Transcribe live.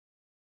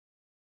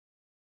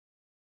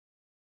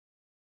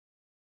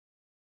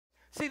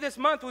See, this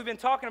month we've been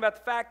talking about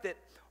the fact that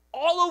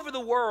all over the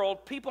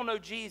world, people know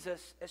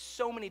Jesus as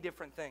so many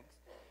different things.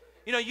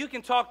 You know, you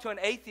can talk to an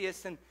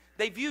atheist and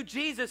they view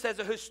Jesus as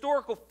a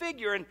historical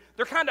figure, and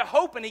they're kind of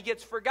hoping he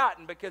gets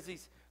forgotten because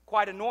he's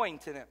quite annoying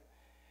to them.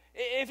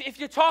 If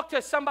you talk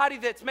to somebody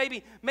that's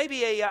maybe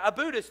a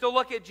Buddhist, they'll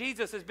look at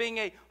Jesus as being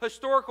a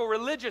historical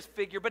religious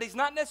figure, but he's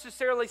not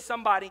necessarily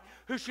somebody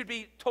who should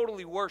be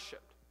totally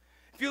worshipped.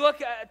 If you look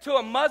to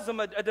a Muslim,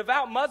 a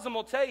devout Muslim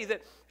will tell you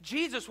that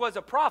Jesus was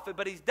a prophet,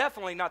 but he's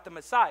definitely not the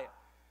Messiah.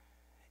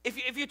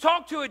 If you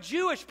talk to a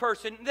Jewish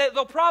person,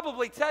 they'll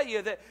probably tell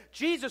you that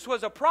Jesus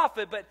was a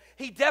prophet, but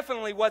he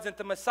definitely wasn't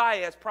the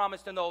Messiah as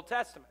promised in the Old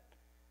Testament.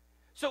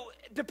 So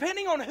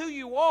depending on who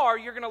you are,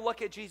 you're going to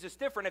look at Jesus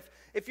different.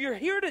 If you're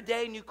here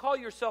today and you call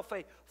yourself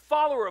a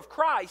follower of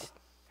Christ,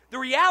 the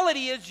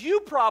reality is you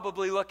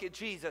probably look at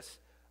Jesus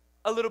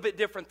a little bit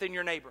different than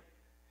your neighbor.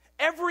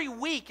 Every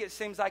week it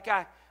seems like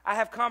I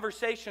have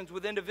conversations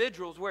with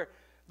individuals where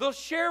they'll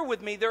share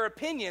with me their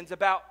opinions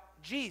about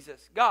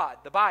Jesus, God,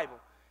 the Bible.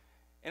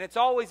 And it's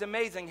always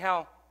amazing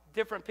how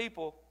different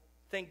people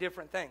think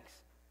different things.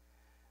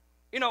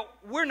 You know,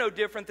 we're no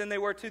different than they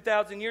were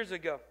 2,000 years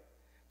ago.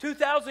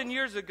 2,000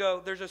 years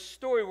ago, there's a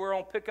story we're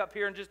going to pick up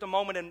here in just a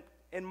moment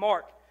in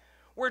Mark,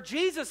 where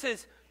Jesus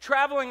is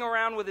traveling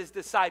around with his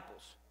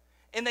disciples.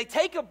 And they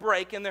take a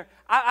break, and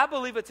I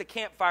believe it's a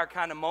campfire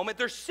kind of moment.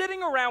 They're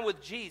sitting around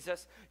with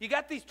Jesus. You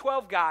got these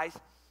 12 guys,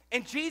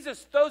 and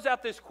Jesus throws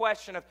out this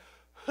question of,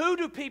 who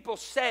do people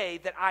say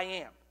that I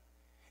am?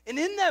 And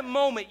in that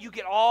moment, you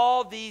get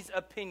all these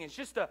opinions,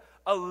 just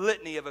a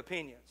litany of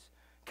opinions,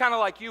 kind of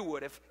like you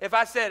would. If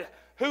I said,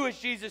 who is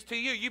Jesus to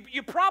you?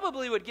 You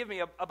probably would give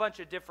me a bunch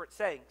of different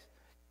sayings.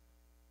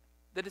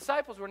 The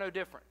disciples were no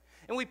different.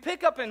 And we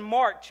pick up in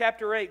Mark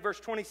chapter 8, verse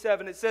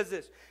 27, it says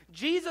this: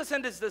 Jesus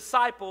and his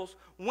disciples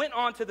went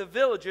on to the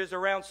villages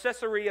around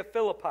Caesarea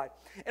Philippi.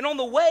 And on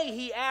the way,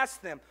 he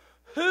asked them,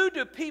 who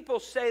do people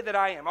say that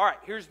I am? All right,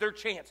 here's their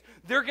chance.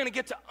 They're going to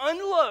get to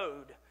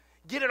unload,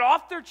 get it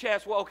off their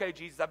chest. Well, okay,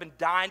 Jesus, I've been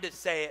dying to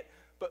say it,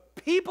 but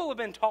people have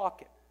been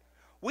talking.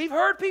 We've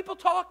heard people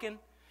talking,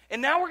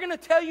 and now we're going to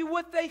tell you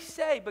what they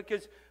say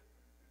because,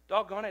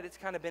 doggone it, it's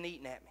kind of been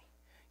eating at me.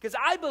 Because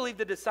I believe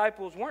the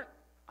disciples weren't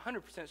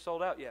 100%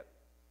 sold out yet.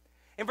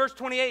 In verse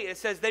 28, it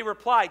says, they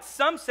replied,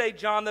 some say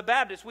John the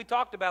Baptist. We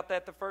talked about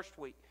that the first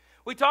week.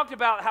 We talked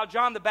about how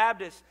John the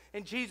Baptist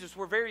and Jesus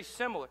were very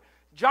similar.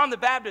 John the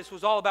Baptist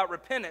was all about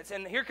repentance,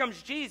 and here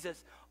comes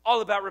Jesus,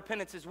 all about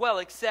repentance as well,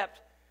 except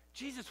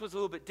Jesus was a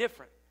little bit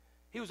different.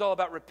 He was all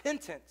about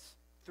repentance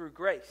through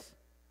grace.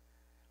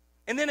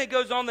 And then it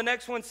goes on, the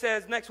next one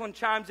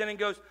chimes in and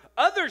goes,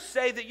 others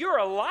say that you're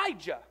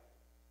Elijah.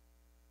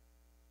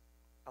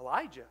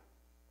 Elijah?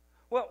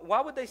 Well, why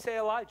would they say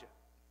Elijah?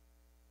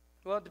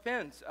 Well, it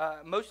depends.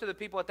 Most of the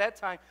people at that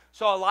time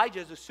saw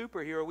Elijah as a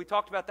superhero. We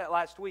talked about that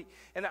last week.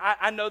 And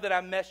I know that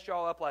I messed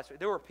y'all up last week.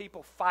 There were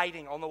people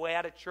fighting on the way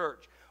out of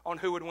church on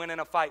who would win in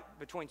a fight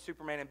between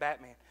Superman and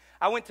Batman.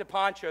 I went to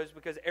Poncho's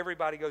because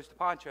everybody goes to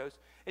Poncho's.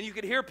 And you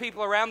could hear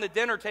people around the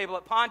dinner table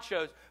at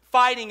Poncho's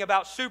fighting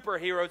about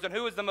superheroes and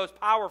who was the most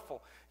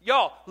powerful.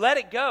 Y'all, let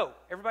it go.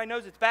 Everybody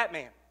knows it's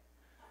Batman.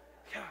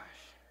 Gosh.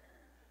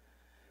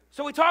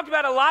 So we talked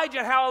about Elijah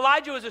and how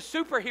Elijah was a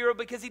superhero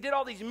because he did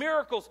all these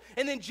miracles.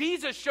 And then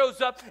Jesus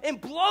shows up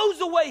and blows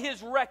away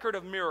his record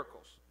of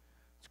miracles.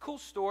 It's a cool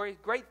story.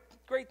 Great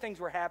things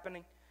were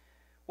happening.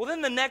 Well,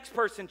 then the next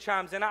person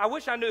chimes in. I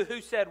wish I knew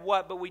who said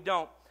what, but we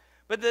don't.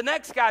 But the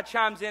next guy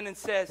chimes in and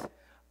says,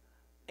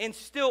 and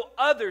still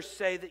others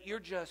say that you're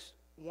just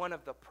one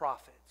of the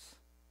prophets.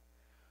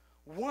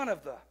 One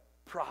of the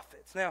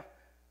prophets. Now,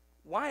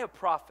 why a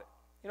prophet?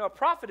 You know, a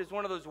prophet is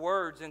one of those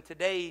words in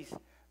today's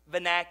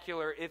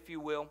vernacular, if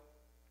you will.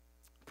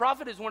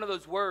 Prophet is one of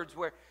those words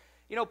where,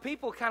 you know,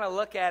 people kind of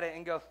look at it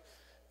and go,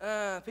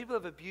 people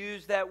have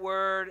abused that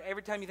word.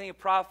 Every time you think of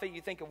prophet,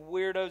 you think of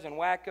weirdos and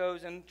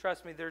wackos, and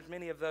trust me, there's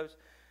many of those.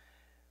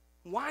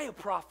 Why a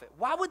prophet?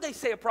 Why would they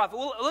say a prophet?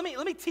 Well, let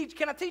me teach.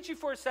 Can I teach you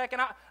for a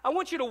second? I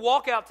want you to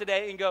walk out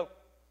today and go,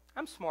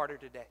 I'm smarter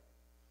today.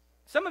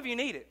 Some of you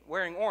need it,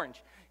 wearing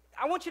orange.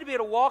 I want you to be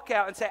able to walk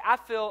out and say, I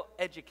feel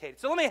educated.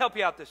 So let me help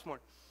you out this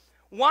morning.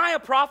 Why a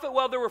prophet?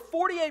 Well, there were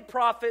 48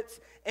 prophets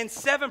and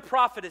 7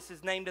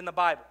 prophetesses named in the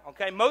Bible.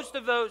 Okay, most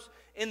of those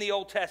in the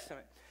Old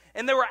Testament.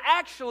 And there were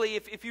actually,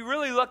 if you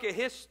really look at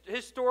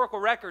historical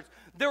records,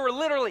 there were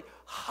literally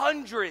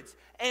hundreds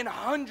and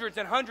hundreds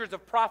and hundreds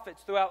of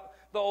prophets throughout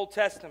the Old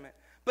Testament.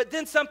 But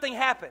then something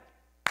happened.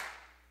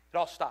 It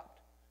all stopped.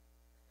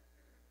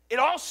 It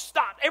all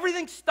stopped.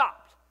 Everything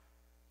stopped.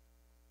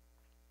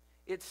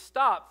 It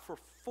stopped for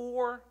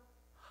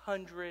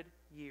 400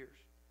 years.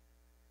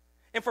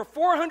 And for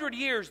 400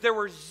 years, there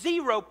were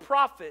 0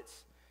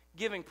 prophets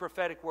giving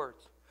prophetic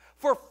words.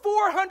 For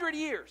 400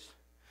 years.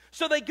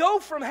 So they go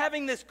from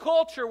having this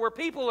culture where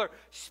people are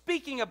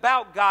speaking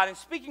about God and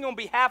speaking on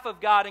behalf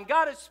of God, and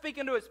God is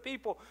speaking to his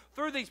people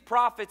through these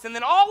prophets, and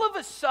then all of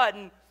a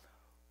sudden,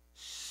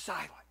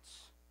 silence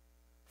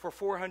for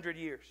 400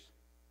 years.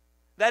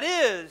 That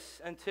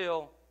is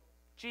until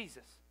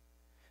Jesus.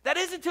 That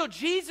is until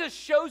Jesus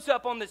shows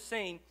up on the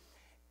scene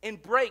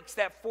and breaks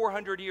that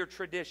 400-year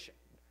tradition.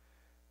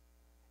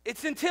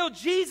 It's until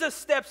Jesus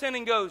steps in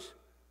and goes,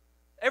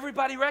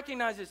 everybody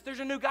recognizes there's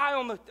a new guy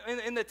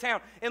in the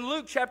town. In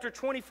Luke chapter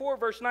 24,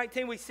 verse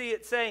 19, we see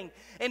it saying,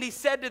 and he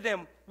said to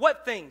them,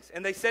 what things?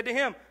 And they said to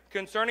him,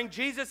 concerning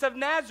Jesus of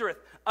Nazareth,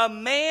 a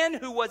man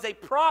who was a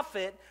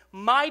prophet,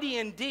 mighty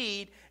in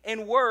deed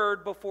and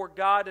word before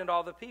God and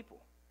all the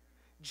people.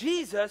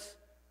 Jesus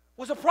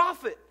was a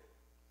prophet.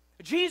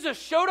 Jesus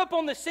showed up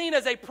on the scene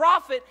as a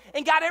prophet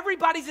and got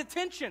everybody's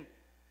attention.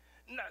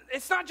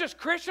 It's not just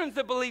Christians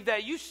that believe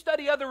that. You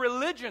study other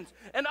religions,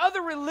 and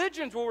other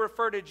religions will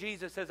refer to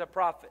Jesus as a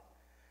prophet.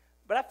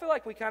 But I feel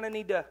like we kind of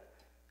need to,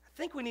 I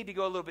think we need to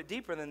go a little bit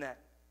deeper than that.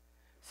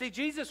 See,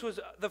 Jesus was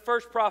the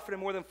first prophet in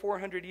more than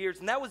 400 years,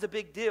 and that was a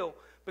big deal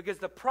because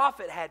the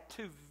prophet had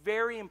two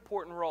very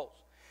important roles.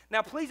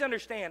 Now, please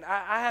understand,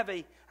 I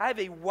have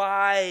a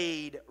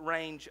wide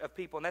range of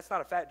people, and that's not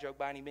a fat joke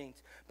by any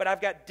means, but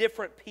I've got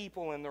different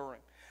people in the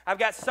room. I've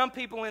got some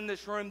people in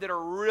this room that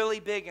are really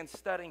big in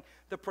studying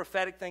the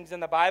prophetic things in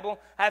the Bible.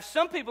 I have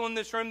some people in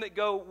this room that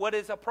go, what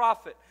is a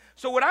prophet?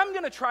 So what I'm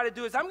going to try to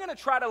do is I'm going to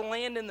try to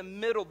land in the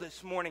middle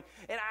this morning.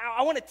 And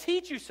I want to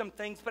teach you some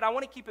things, but I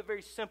want to keep it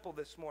very simple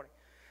this morning.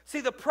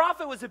 See, the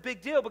prophet was a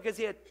big deal because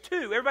he had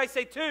two. Everybody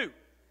say two.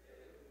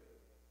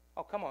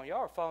 Oh, come on.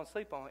 Y'all are falling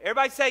asleep on it.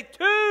 Everybody say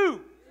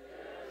two.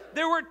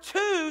 There were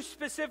two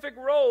specific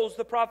roles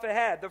the prophet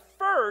had. The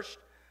first,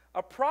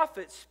 a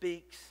prophet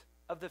speaks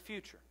of the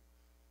future.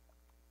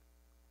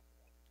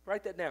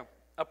 Write that down.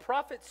 A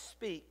prophet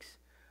speaks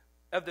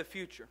of the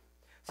future.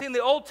 See, in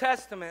the Old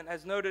Testament,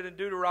 as noted in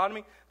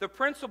Deuteronomy, the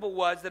principle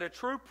was that a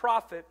true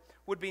prophet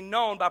would be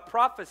known by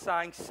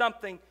prophesying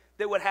something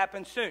that would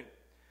happen soon.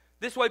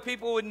 This way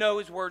people would know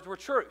his words were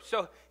true.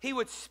 So he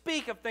would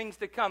speak of things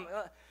to come.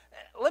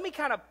 Let me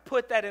kind of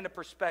put that into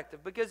perspective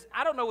because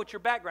I don't know what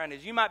your background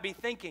is. You might be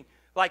thinking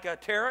like a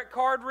tarot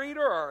card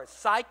reader or a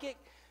psychic.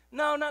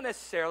 No, not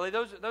necessarily.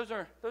 Those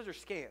are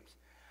scams.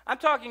 I'm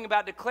talking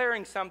about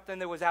declaring something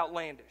that was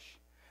outlandish.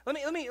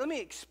 Let me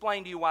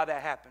explain to you why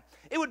that happened.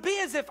 It would be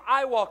as if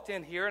I walked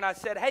in here and I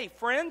said, hey,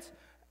 friends,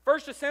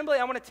 First Assembly,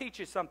 I want to teach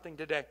you something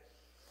today.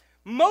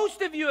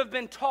 Most of you have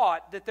been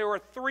taught that there are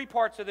three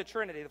parts of the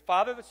Trinity, the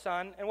Father, the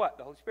Son, and what?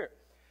 The Holy Spirit.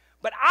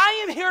 But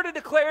I am here to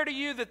declare to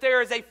you that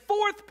there is a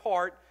fourth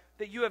part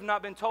that you have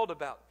not been told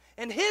about.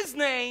 And his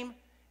name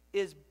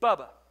is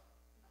Bubba.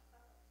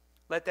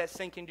 Let that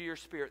sink into your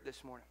spirit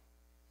this morning.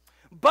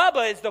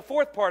 Bubba is the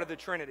fourth part of the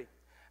Trinity.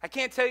 I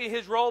can't tell you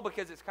his role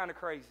because it's kind of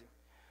crazy.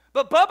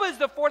 But Bubba is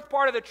the fourth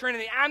part of the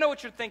Trinity. I know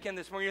what you're thinking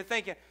this morning. You're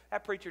thinking,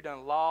 that preacher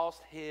done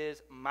lost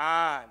his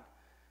mind.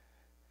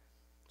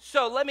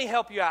 So let me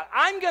help you out.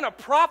 I'm going to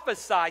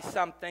prophesy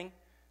something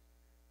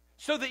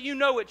so that you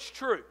know it's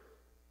true.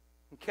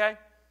 Okay?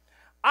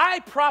 I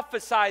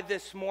prophesy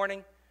this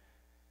morning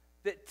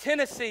that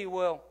Tennessee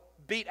will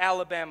beat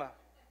Alabama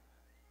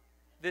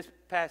this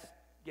past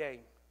game.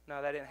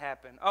 No, that didn't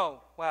happen.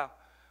 Oh, wow.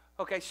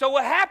 Okay, so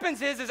what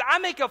happens is I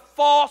make a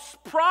false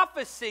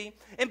prophecy,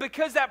 and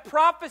because that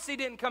prophecy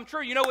didn't come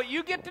true, you know what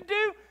you get to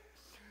do?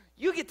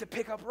 You get to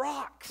pick up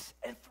rocks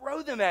and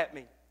throw them at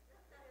me.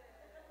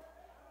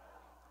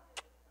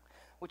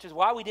 Which is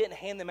why we didn't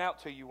hand them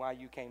out to you while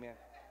you came in.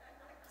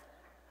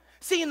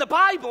 See, in the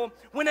Bible,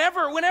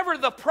 whenever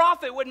the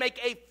prophet would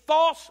make a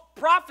false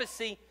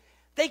prophecy,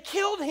 they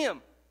killed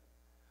him.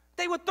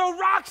 They would throw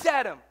rocks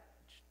at him.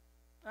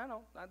 I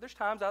know. There's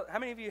times. How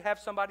many of you have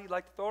somebody you'd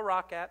like to throw a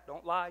rock at?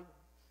 Don't lie.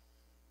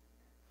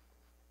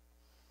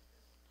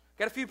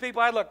 Got a few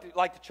people I'd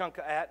like to chunk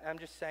at. I'm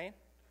just saying.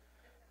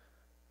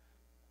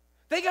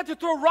 They got to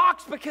throw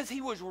rocks because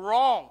he was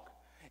wrong.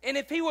 And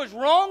if he was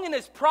wrong in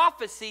his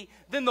prophecy,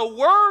 then the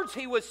words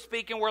he was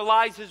speaking were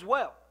lies as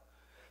well.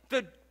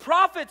 The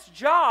prophet's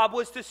job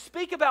was to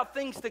speak about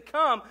things to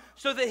come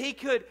so that he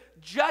could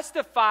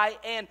justify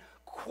and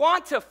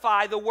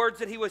quantify the words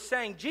that he was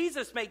saying.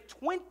 Jesus made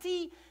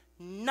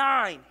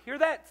 29. Hear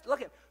that?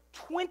 Look at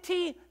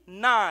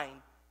 29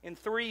 in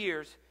 3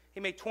 years.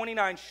 He made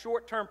 29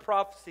 short-term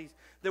prophecies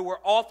that were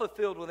all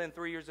fulfilled within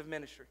 3 years of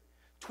ministry.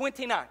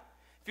 29.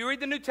 If you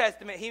read the New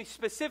Testament, he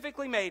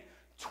specifically made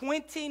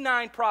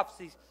 29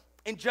 prophecies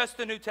in just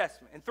the New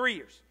Testament in 3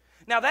 years.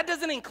 Now, that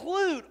doesn't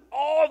include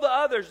all the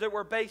others that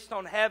were based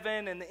on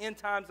heaven and the end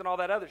times and all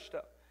that other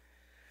stuff.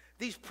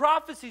 These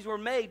prophecies were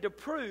made to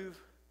prove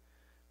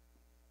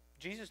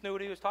Jesus knew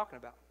what he was talking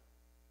about.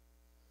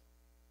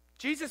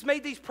 Jesus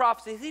made these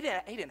prophecies. He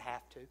didn't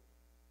have to.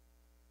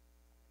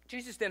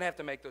 Jesus didn't have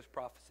to make those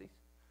prophecies.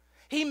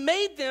 He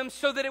made them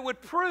so that it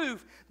would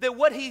prove that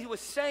what he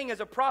was saying as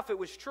a prophet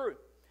was true.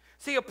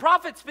 See, a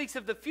prophet speaks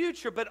of the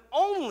future, but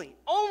only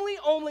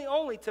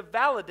to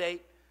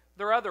validate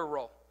their other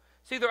role.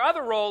 See, their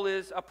other role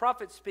is a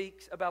prophet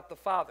speaks about the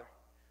Father.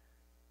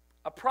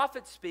 A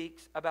prophet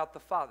speaks about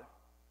the Father.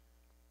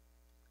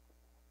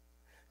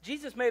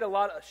 Jesus made a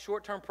lot of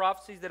short-term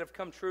prophecies that have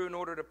come true in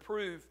order to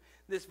prove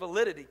this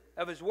validity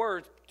of his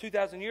words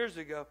 2,000 years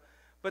ago,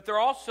 but they're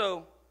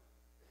also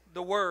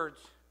the words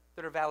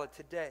that are valid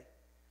today.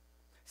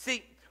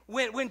 See,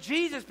 When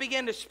Jesus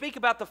began to speak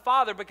about the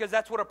Father, because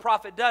that's what a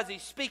prophet does, he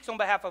speaks on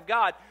behalf of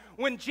God.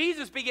 When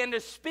Jesus began to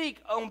speak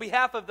on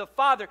behalf of the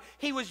Father,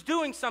 he was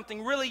doing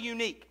something really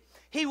unique.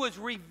 He was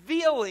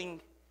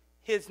revealing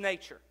his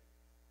nature.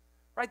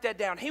 Write that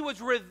down. He was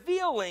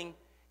revealing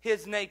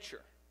his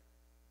nature.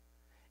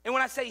 And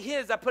when I say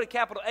his, I put a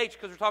capital H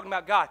because we're talking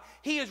about God.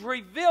 He is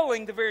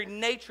revealing the very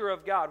nature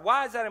of God.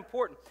 Why is that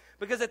important?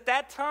 Because at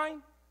that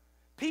time,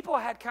 people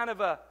had kind of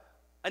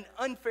an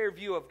unfair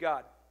view of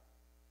God.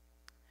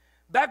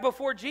 Back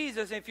before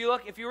Jesus, if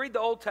you read the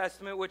Old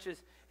Testament, which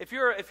is, if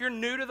you're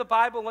new to the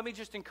Bible, let me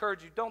just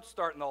encourage you, don't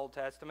start in the Old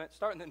Testament,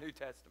 start in the New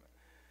Testament.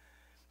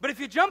 But if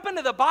you jump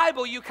into the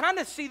Bible, you kind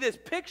of see this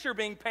picture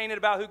being painted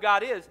about who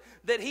God is,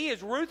 that he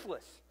is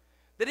ruthless,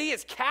 that he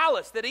is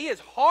callous, that he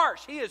is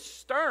harsh, he is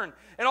stern,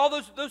 and all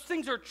those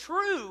things are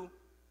true.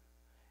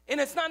 And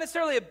it's not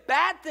necessarily a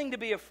bad thing to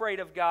be afraid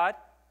of God.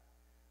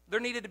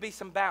 There needed to be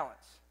some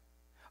balance.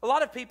 A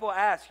lot of people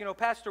ask,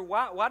 Pastor,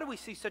 why do we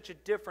see such a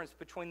difference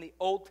between the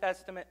Old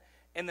Testament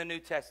and the New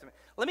Testament?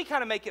 Let me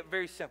kind of make it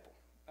very simple.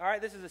 All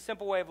right, this is a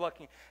simple way of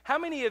looking. How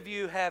many of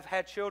you have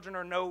had children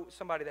or know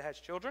somebody that has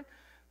children?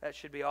 That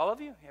should be all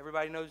of you.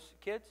 Everybody knows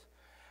kids.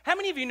 How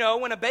many of you know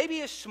when a baby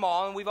is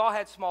small, and we've all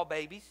had small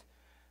babies,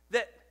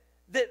 that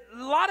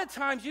a lot of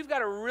times you've got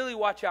to really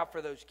watch out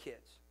for those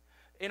kids?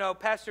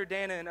 Pastor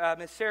Dan and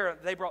Miss Sarah,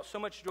 they brought so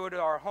much joy to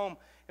our home,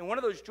 and one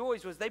of those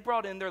joys was they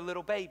brought in their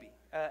little baby.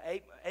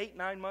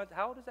 9 months.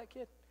 How old is that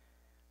kid?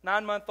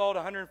 9-month-old,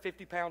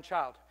 150-pound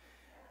child.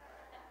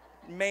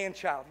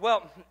 Man-child.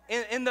 Well,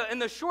 in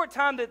the short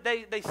time that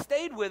they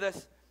stayed with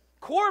us,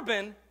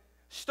 Corbin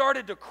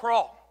started to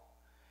crawl.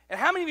 And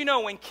how many of you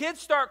know when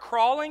kids start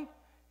crawling,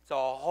 it's a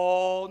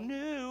whole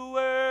new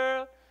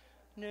world,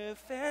 new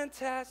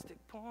fantastic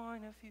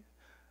point of view.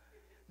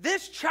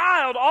 This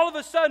child all of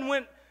a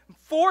sudden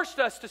forced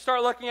us to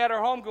start looking at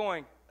our home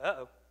going,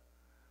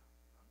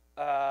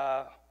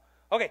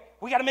 okay,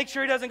 we got to make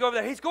sure he doesn't go over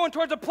there. He's going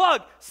towards a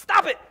plug.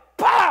 Stop it.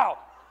 Pow!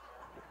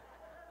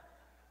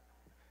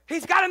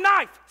 He's got a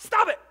knife.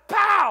 Stop it.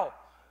 Pow!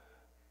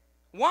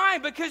 Why?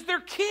 Because they're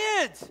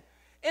kids.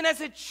 And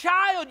as a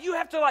child, you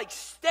have to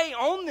stay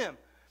on them.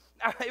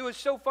 It was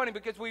so funny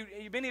because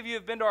many of you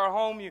have been to our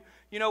home.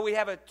 You know we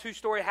have a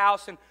 2-story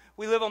house and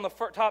we live on the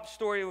top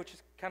story, which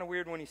is kind of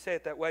weird when you say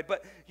it that way.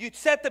 But you'd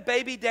set the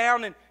baby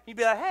down and you'd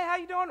be like, hey, how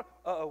you doing?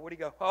 Where'd he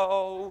go?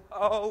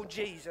 Oh,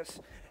 Jesus.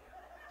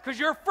 Because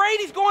you're afraid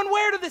he's going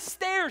where? To the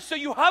stairs. So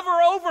you hover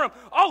over him.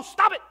 Oh,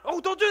 stop it. Oh,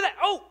 don't do that.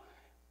 Oh.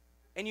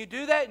 And you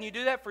do that, and you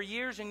do that for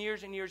years and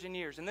years and years and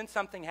years. And then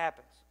something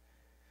happens.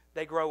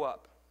 They grow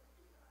up.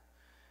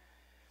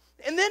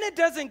 And then it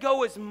doesn't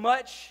go as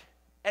much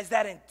as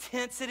that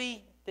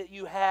intensity that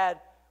you had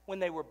when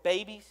they were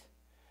babies.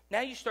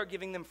 Now you start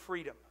giving them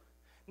freedom.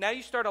 Now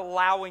you start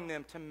allowing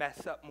them to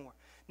mess up more.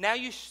 Now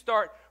you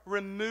start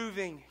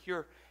removing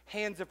your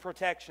hands of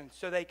protection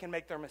so they can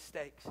make their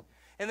mistakes.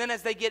 And then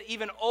as they get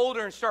even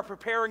older and start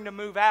preparing to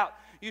move out,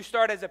 you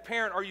start as a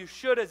parent, or you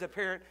should as a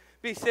parent,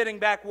 be sitting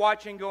back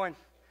watching going,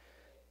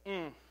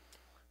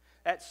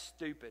 that's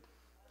stupid,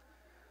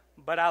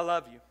 but I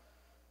love you.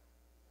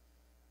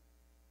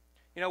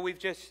 We've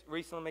just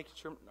recently making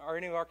sure, are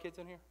any of our kids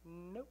in here?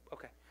 Nope.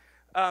 Okay.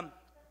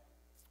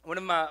 One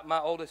of my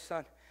oldest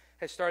son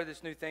has started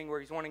this new thing where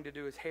he's wanting to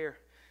do his hair.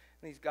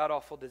 And these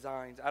god-awful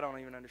designs. I don't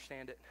even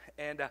understand it.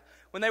 And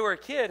when they were a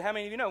kid, how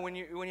many of you know when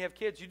you have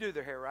kids, you do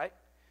their hair, right?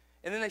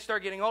 And then they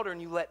start getting older and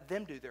you let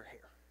them do their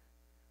hair,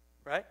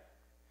 right?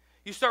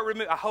 You start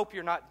removing, I hope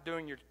you're not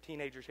doing your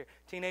teenagers' hair.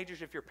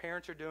 Teenagers, if your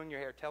parents are doing your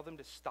hair, tell them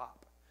to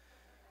stop.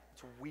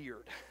 It's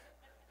weird.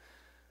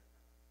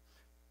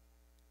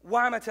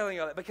 Why am I telling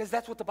you all that? Because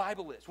that's what the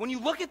Bible is. When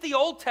you look at the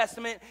Old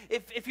Testament,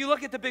 if you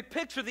look at the big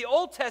picture, the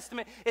Old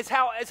Testament is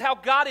how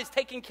God is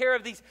taking care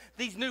of these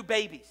new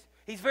babies.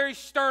 He's very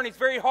stern. He's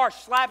very harsh.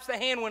 Slaps the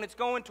hand when it's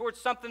going towards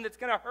something that's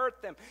going to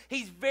hurt them.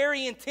 He's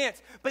very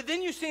intense. But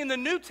then you see in the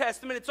New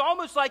Testament, it's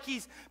almost like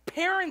he's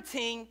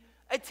parenting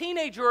a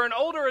teenager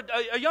or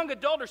a young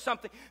adult or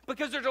something,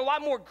 because there's a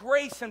lot more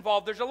grace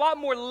involved. There's a lot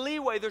more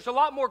leeway. There's a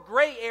lot more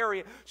gray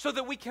area so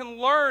that we can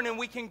learn and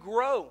we can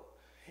grow.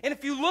 And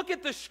if you look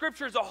at the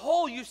Scripture as a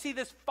whole, you see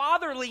this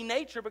fatherly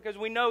nature, because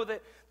we know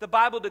that the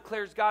Bible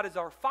declares God as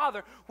our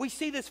Father. We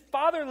see this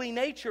fatherly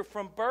nature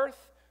from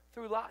birth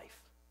through life.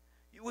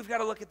 We've got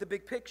to look at the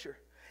big picture.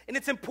 And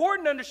it's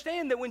important to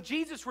understand that when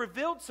Jesus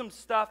revealed some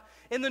stuff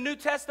in the New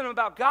Testament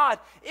about God,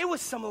 it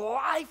was some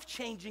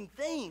life-changing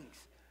things.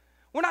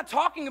 We're not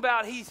talking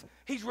about he's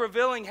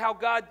revealing how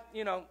God,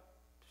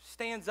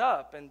 stands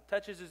up and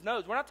touches his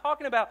nose. We're not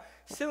talking about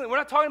silly. We're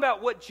not talking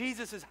about what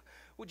Jesus is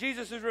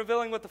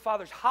revealing what the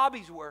Father's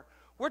hobbies were.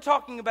 We're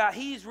talking about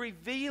he's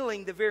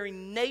revealing the very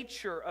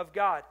nature of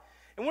God.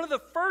 And one of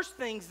the first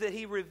things that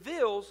he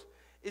reveals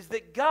is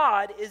that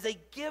God is a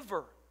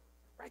giver.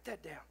 Write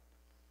that down.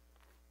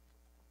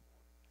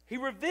 He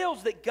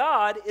reveals that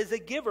God is a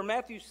giver.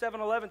 Matthew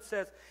 7:11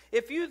 says,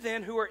 "If you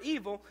then, who are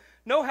evil,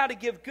 know how to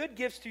give good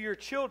gifts to your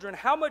children,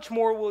 how much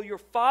more will your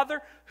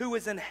Father who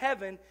is in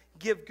heaven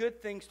give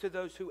good things to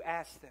those who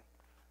ask them?"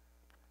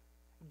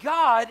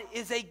 God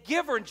is a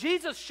giver. And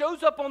Jesus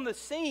shows up on the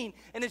scene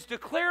and is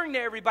declaring to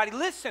everybody,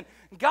 listen,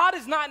 God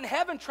is not in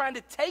heaven trying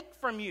to take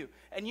from you.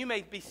 And you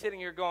may be sitting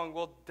here going,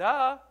 well,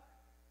 duh.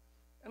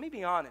 Let me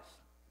be honest.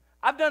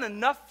 I've done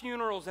enough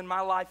funerals in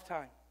my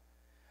lifetime.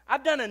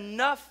 I've done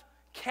enough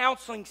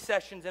counseling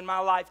sessions in my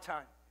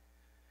lifetime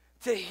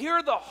to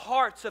hear the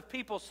hearts of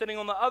people sitting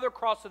on the other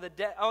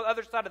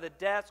other side of the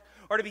desk,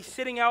 or to be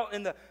sitting out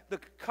in the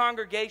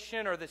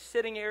congregation or the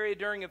sitting area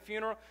during a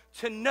funeral,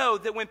 to know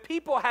that when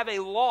people have a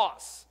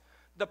loss,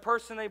 the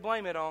person they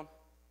blame it on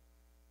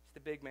is the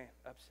big man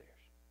upstairs.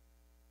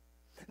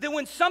 That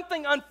when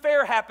something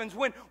unfair happens,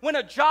 when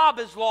a job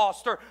is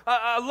lost, or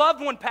a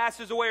loved one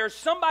passes away, or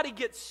somebody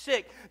gets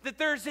sick, that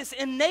there's this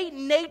innate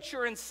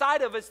nature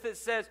inside of us that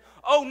says,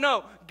 oh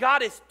no,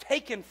 God is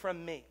taken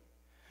from me.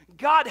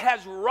 God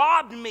has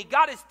robbed me.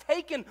 God has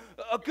taken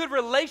a good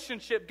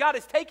relationship. God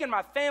has taken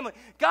my family.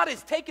 God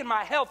has taken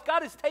my health.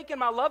 God has taken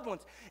my loved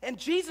ones. And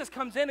Jesus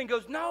comes in and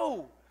goes,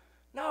 no,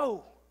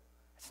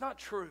 it's not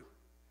true.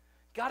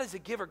 God is a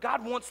giver.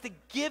 God wants to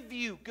give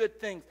you good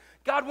things.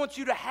 God wants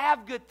you to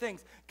have good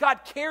things. God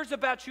cares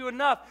about you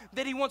enough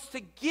that He wants to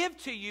give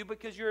to you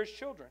because you're His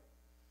children.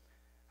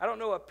 I don't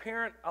know a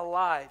parent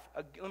alive,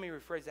 let me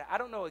rephrase that. I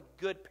don't know a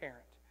good parent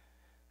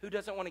who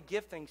doesn't want to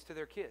give things to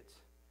their kids,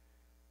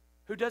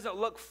 who doesn't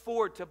look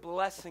forward to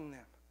blessing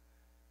them.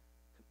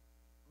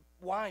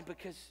 Why?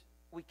 Because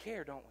we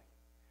care, don't we?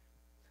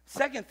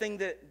 Second thing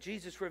that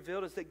Jesus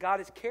revealed is that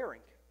God is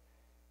caring.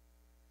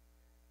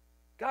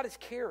 God is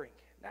caring.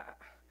 Now,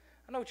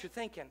 I know what you're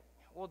thinking.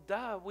 Well,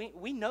 duh,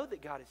 we know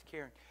that God is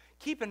caring.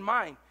 Keep in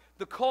mind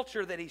the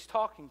culture that He's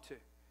talking to.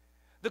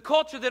 The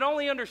culture that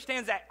only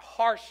understands that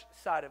harsh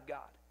side of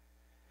God.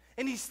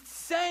 And He's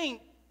saying,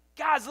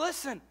 guys,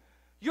 listen,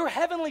 your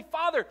Heavenly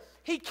Father,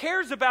 He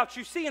cares about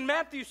you. See, in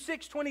Matthew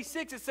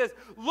 6:26, it says,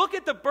 look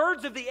at the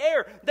birds of the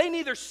air. They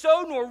neither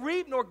sow nor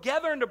reap nor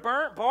gather into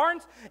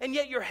barns, and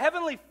yet your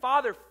Heavenly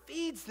Father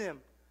feeds them.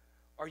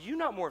 Are you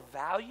not more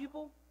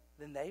valuable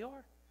than they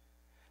are?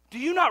 Do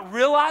you not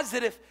realize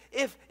that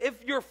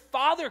if your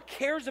Father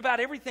cares about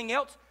everything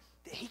else,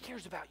 that He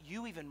cares about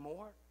you even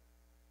more?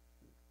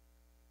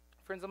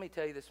 Friends, let me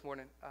tell you this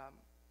morning,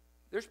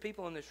 there's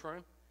people in this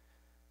room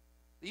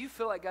that you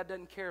feel like God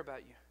doesn't care about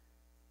you.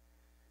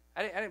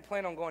 I didn't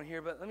plan on going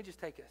here, but let me just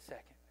take a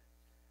second.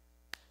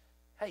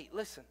 Hey,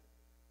 listen,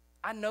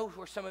 I know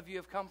where some of you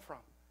have come from.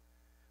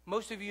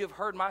 Most of you have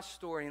heard my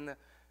story and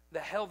the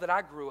hell that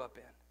I grew up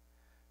in.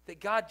 That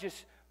God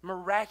just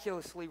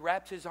miraculously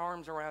wraps His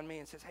arms around me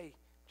and says, hey,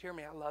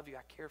 Jeremy, I love you.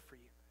 I care for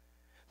you.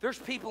 There's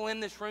people in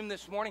this room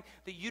this morning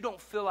that you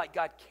don't feel like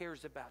God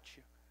cares about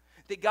you.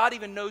 That God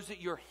even knows that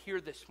you're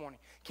here this morning.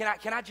 Can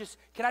I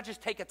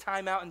just take a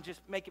time out and just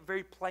make it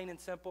very plain and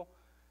simple?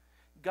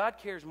 God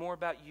cares more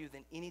about you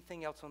than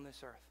anything else on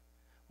this earth.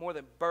 More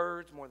than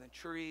birds, more than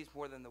trees,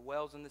 more than the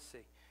wells in the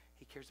sea.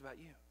 He cares about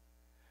you.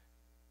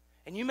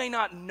 And you may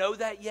not know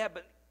that yet,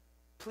 but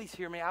please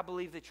hear me. I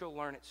believe that you'll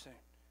learn it soon.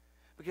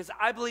 Because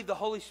I believe the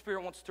Holy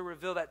Spirit wants to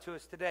reveal that to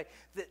us today.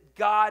 That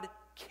God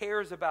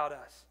cares about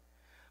us.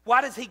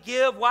 Why does He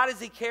give? Why does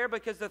He care?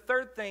 Because the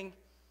third thing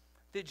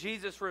that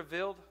Jesus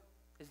revealed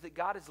is that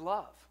God is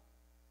love.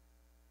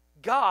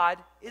 God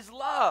is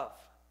love.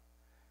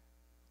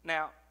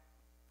 Now,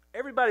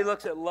 everybody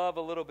looks at love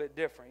a little bit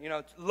different. You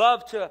know,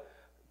 love to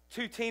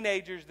two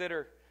teenagers that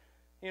are,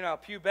 you know,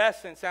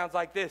 pubescent sounds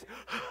like this.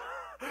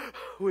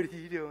 What are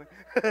you doing?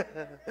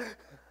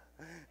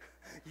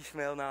 You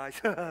smell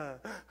nice.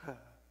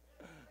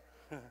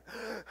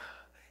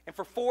 And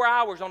for 4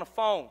 hours on a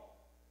phone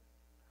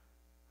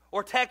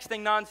or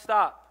texting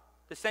nonstop,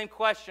 the same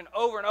question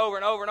over and over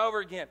and over and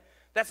over again.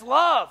 That's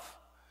love.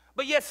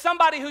 But yet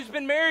somebody who's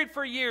been married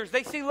for years,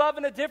 they see love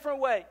in a different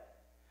way.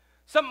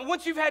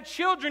 Once you've had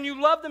children,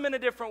 you love them in a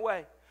different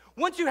way.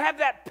 Once you have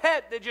that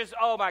pet that just,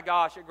 oh my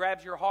gosh, it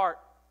grabs your heart.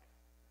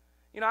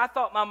 You know, I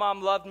thought my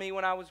mom loved me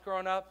when I was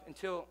growing up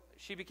until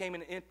she became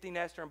an empty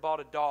nester and bought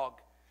a dog.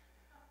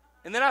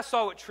 And then I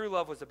saw what true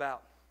love was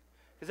about.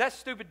 Because that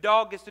stupid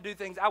dog gets to do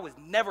things I was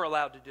never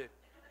allowed to do.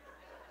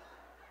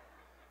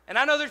 And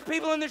I know there's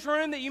people in this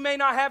room that you may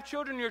not have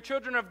children, your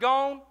children have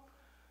gone.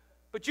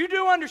 But you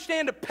do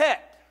understand a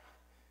pet.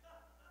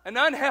 An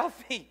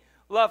unhealthy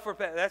love for a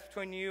pet. That's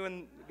between you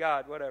and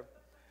God, whatever.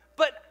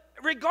 But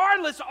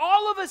regardless,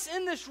 all of us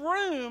in this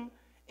room,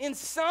 in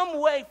some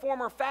way,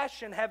 form, or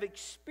fashion, have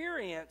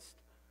experienced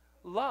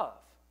love.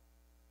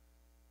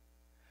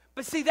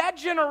 But see, that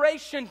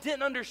generation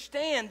didn't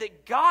understand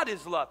that God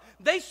is love.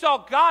 They saw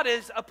God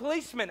as a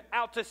policeman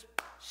out to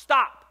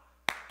stop.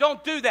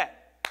 Don't do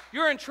that.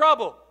 You're in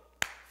trouble.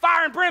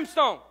 Fire and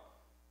brimstone.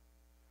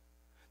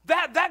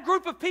 That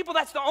group of people,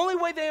 that's the only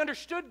way they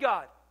understood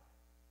God.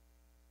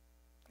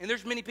 And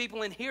there's many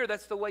people in here,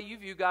 that's the way you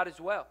view God as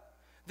well.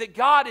 That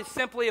God is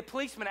simply a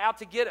policeman out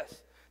to get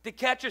us, to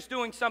catch us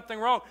doing something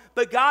wrong.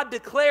 But God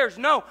declares,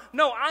 no,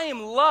 I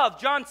am love.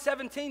 John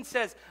 17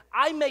 says,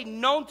 I made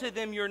known to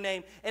them your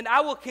name, and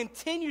I will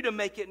continue to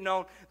make it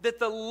known, that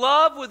the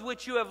love with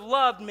which you have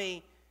loved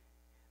me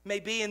may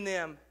be in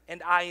them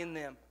and I in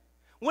them.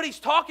 What he's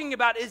talking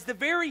about is the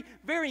very,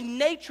 very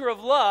nature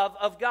of love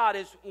of God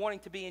is wanting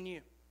to be in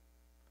you.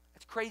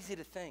 It's crazy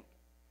to think.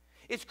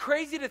 It's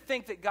crazy to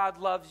think that God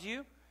loves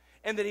you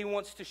and that he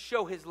wants to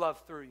show his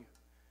love through you.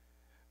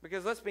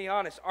 Because let's be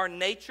honest, our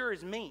nature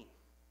is mean.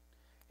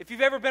 If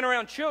you've ever been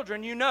around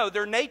children, you know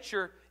their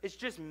nature is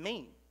just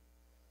mean.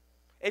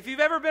 If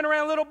you've ever been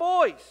around little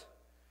boys,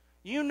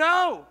 you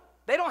know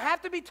they don't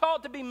have to be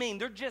taught to be mean.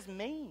 They're just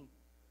mean.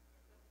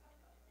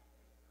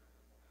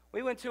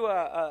 We went to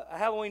a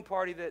Halloween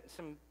party that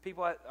some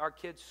people at our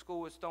kids' school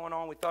was throwing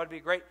on. We thought it'd be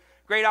a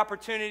great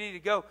opportunity to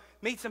go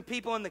meet some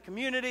people in the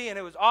community, and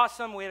it was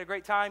awesome. We had a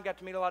great time, got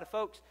to meet a lot of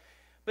folks.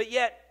 But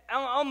yet,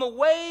 on the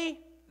way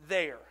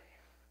there,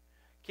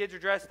 kids are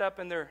dressed up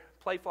in their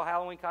playful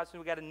Halloween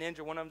costumes. We got a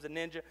ninja. One of them's a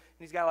ninja, and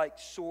he's got like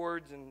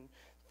swords and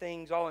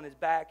things all in his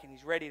back, and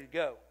he's ready to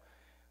go.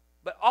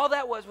 But all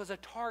that was a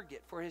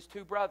target for his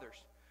two brothers,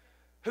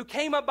 who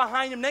came up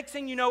behind him. Next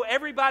thing you know,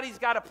 everybody's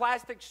got a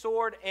plastic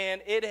sword,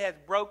 and it has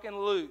broken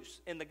loose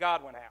in the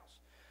Godwin house.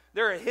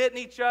 They're hitting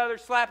each other,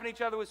 slapping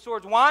each other with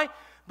swords. Why?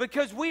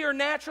 Because we are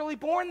naturally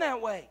born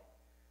that way.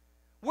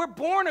 We're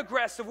born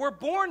aggressive. We're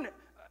born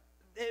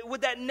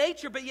with that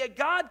nature, but yet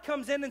God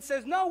comes in and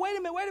says, no, wait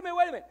a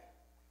minute.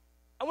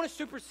 I want to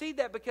supersede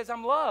that because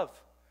I'm love.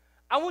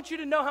 I want you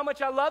to know how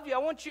much I love you. I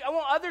want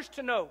others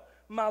to know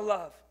my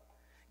love.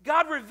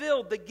 God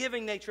revealed the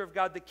giving nature of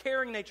God, the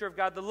caring nature of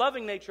God, the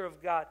loving nature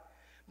of God.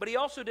 But he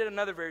also did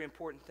another very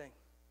important thing.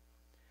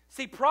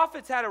 See,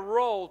 prophets had a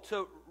role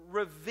to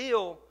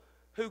reveal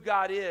who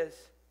God is,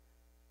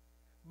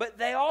 but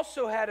they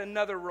also had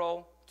another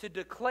role to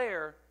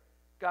declare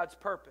God's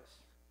purpose.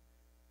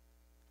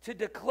 To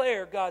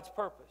declare God's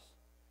purpose.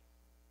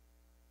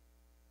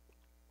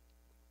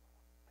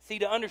 See,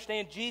 to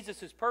understand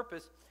Jesus'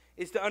 purpose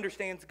is to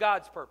understand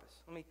God's purpose.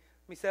 Let me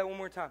say that one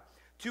more time.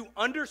 To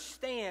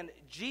understand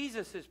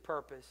Jesus'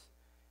 purpose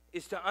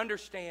is to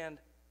understand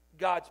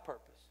God's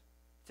purpose.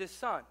 It's his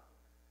son.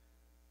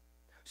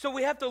 So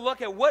we have to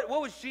look at what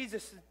was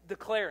Jesus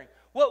declaring?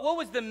 What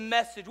was the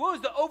message? What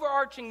was the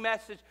overarching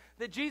message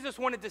that Jesus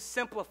wanted to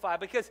simplify?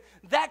 Because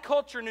that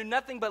culture knew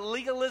nothing but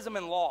legalism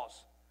and laws.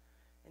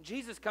 And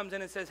Jesus comes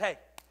in and says, hey,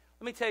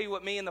 let me tell you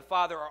what me and the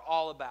Father are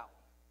all about.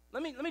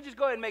 Let me just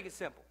go ahead and make it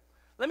simple.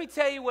 Let me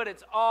tell you what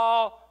it's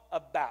all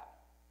about.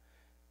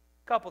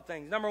 A couple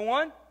things. Number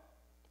one,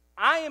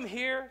 I am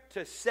here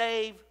to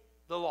save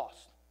the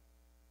lost.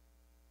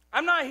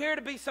 I'm not here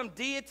to be some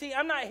deity.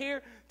 I'm not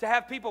here to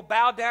have people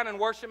bow down and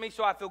worship me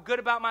so I feel good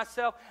about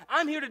myself.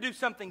 I'm here to do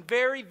something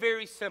very,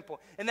 very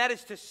simple, and that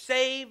is to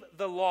save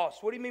the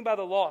lost. What do you mean by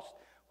the lost?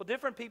 Well,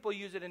 different people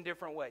use it in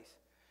different ways.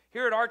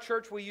 Here at our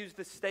church, we use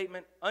this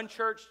statement,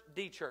 unchurched,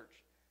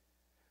 de-churched.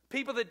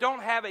 People that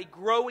don't have a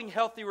growing,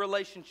 healthy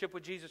relationship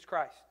with Jesus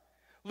Christ.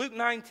 Luke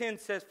 9:10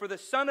 says, for the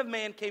Son of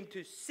Man came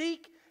to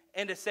seek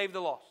and to save the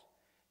lost.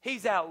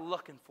 He's out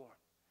looking for them.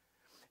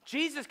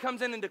 Jesus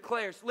comes in and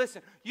declares,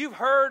 listen, you've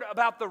heard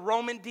about the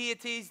Roman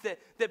deities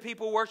that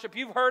people worship.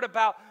 You've heard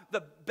about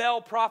the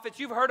Baal prophets.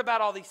 You've heard about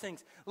all these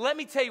things. Let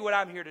me tell you what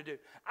I'm here to do.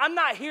 I'm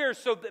not here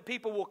so that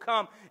people will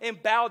come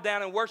and bow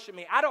down and worship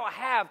me. I don't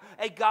have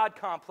a God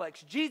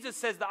complex. Jesus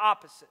says the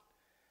opposite.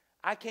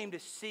 I came to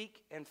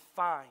seek and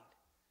find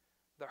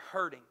the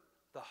hurting,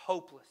 the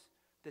hopeless,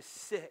 the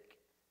sick.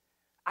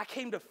 I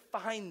came to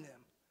find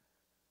them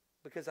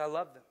because I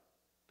love them,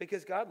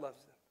 because God loves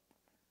them.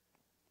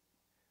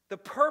 The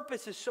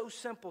purpose is so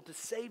simple, to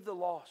save the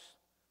lost.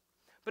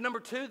 But number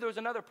two, there was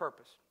another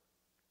purpose.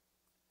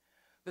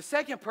 The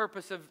second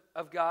purpose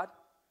of God,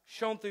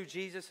 shown through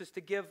Jesus, is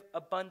to give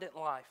abundant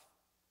life.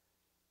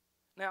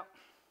 Now,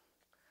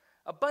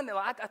 abundant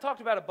life, I talked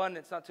about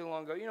abundance not too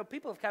long ago. You know,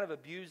 people have kind of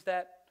abused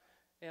that.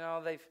 You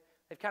know, they've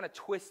kind of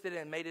twisted it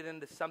and made it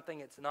into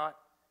something it's not.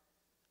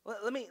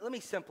 Let me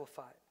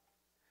simplify it.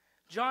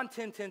 John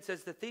 10:10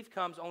 says, the thief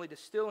comes only to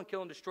steal and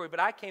kill and destroy, but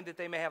I came that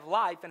they may have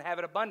life and have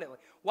it abundantly.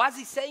 Why is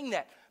he saying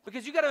that?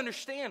 Because you got to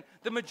understand,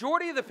 the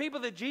majority of the people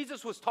that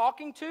Jesus was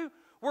talking to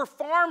were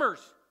farmers.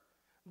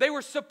 They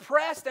were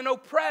suppressed and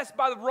oppressed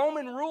by the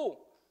Roman rule.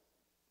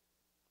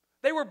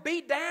 They were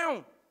beat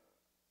down.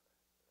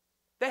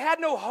 They had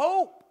no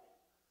hope.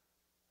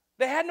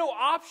 They had no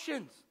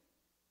options.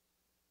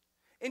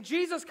 And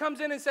Jesus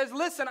comes in and says,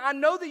 listen, I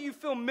know that you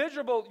feel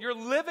miserable. You're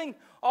living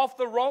off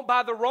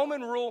by the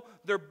Roman rule.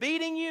 They're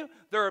beating you.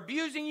 They're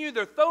abusing you.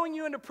 They're throwing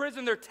you into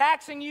prison. They're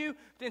taxing you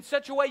in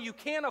such a way you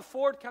can't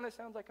afford. Kind of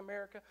sounds like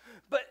America.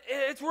 But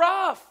it's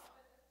rough.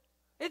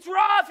 It's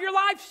rough. Your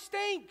life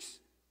stinks.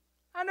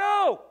 I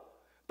know.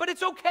 But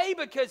it's okay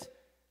because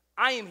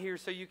I am here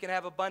so you can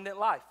have abundant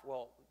life.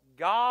 Well,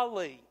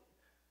 golly.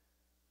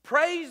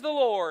 Praise the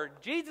Lord.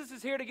 Jesus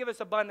is here to give us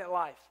abundant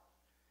life.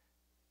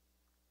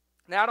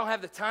 Now, I don't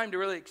have the time to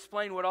really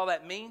explain what all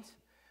that means,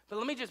 but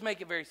let me just make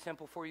it very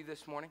simple for you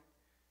this morning.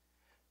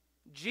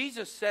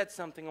 Jesus said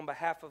something on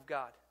behalf of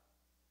God.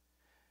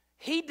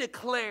 He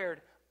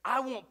declared, I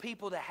want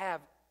people to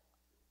have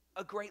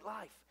a great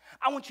life.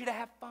 I want you to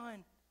have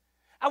fun.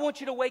 I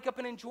want you to wake up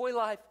and enjoy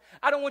life.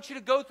 I don't want you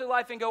to go through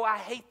life and go, I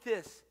hate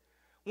this.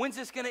 When's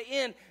this going to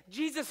end?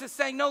 Jesus is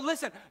saying, no,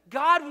 listen,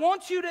 God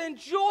wants you to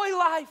enjoy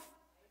life.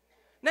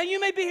 Now, you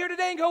may be here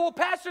today and go, well,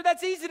 Pastor,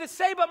 that's easy to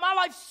say, but my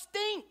life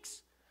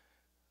stinks.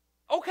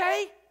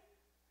 Okay,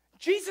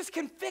 Jesus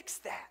can fix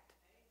that.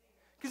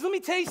 Because let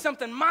me tell you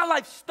something, my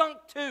life stunk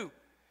too.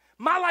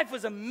 My life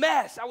was a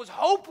mess. I was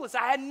hopeless.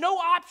 I had no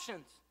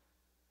options.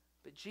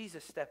 But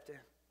Jesus stepped in.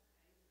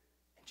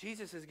 And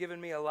Jesus has given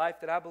me a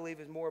life that I believe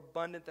is more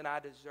abundant than I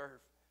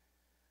deserve.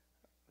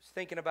 I was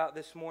thinking about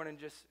this morning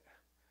just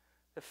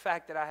the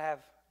fact that I have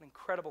an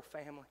incredible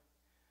family.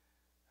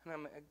 And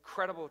I'm an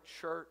incredible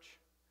church.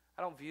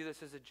 I don't view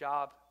this as a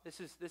job. This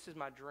is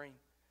my dream.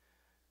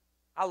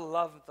 I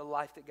love the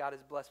life that God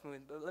has blessed me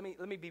with. But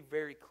let me be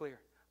very clear.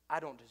 I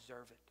don't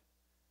deserve it.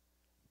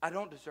 I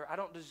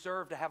don't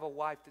deserve to have a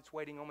wife that's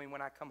waiting on me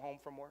when I come home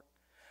from work.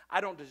 I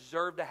don't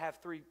deserve to have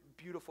 3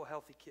 beautiful,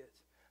 healthy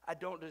kids. I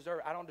don't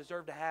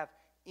deserve to have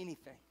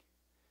anything.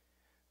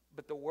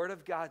 But the Word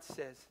of God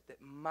says that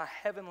my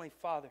Heavenly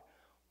Father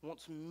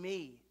wants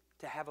me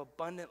to have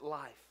abundant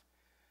life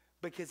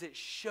because it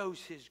shows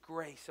His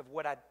grace of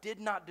what I did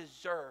not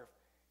deserve.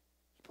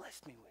 He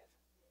blessed me with.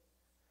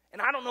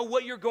 And I don't know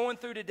what you're going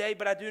through today,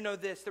 but I do know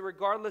this, that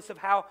regardless of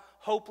how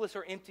hopeless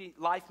or empty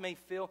life may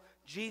feel,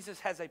 Jesus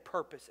has a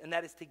purpose, and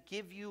that is to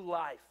give you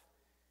life,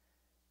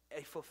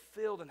 a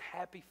fulfilled and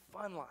happy,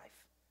 fun life,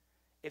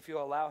 if you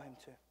allow Him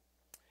to.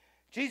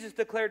 Jesus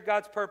declared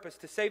God's purpose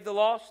to save the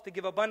lost, to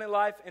give abundant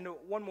life, and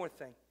one more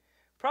thing,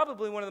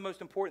 probably one of the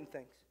most important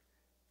things,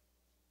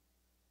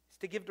 is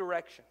to give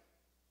direction.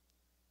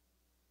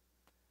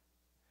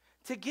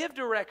 To give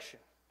direction.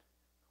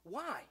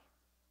 Why?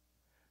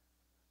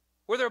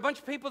 Were there a bunch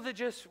of people that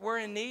just were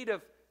in need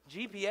of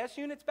GPS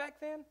units back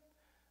then?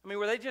 I mean,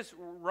 were they just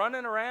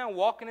running around,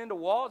 walking into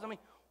walls? I mean,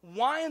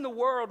 why in the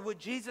world would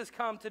Jesus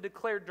come to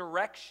declare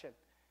direction?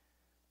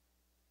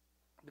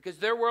 Because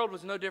their world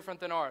was no different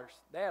than ours.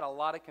 They had a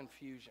lot of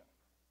confusion.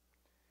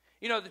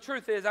 You know, the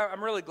truth is,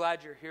 I'm really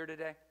glad you're here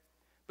today.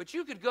 But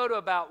you could go to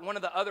about one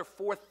of the other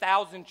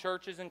 4,000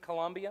 churches in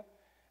Columbia,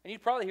 and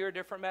you'd probably hear a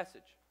different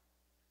message.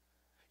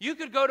 You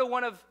could go to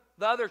one of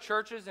the other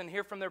churches and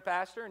hear from their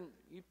pastor, and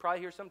you'd probably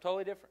hear something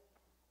totally different.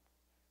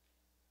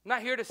 I'm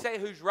not here to say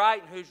who's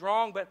right and who's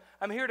wrong, but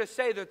I'm here to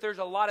say that there's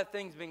a lot of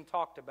things being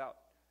talked about.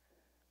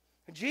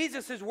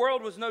 Jesus'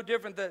 world was no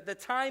different. The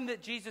time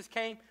that Jesus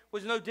came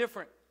was no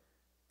different.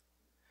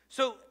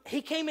 So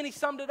He came and He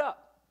summed it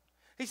up.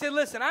 He said,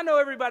 listen, I know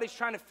everybody's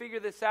trying to figure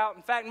this out.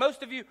 In fact,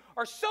 most of you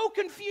are so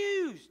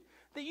confused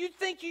that you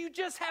think you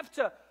just have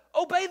to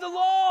obey the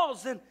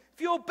laws. And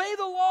if you obey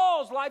the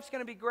laws, life's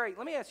going to be great.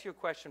 Let me ask you a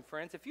question,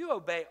 friends. If you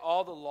obey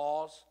all the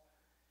laws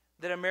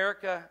that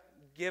America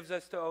gives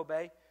us to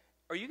obey,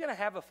 are you going to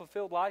have a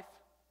fulfilled life?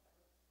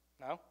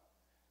 No.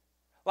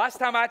 Last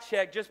time I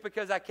checked, just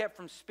because I kept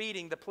from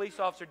speeding, the police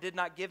officer did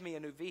not give me a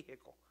new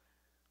vehicle.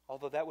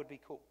 Although that would be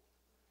cool.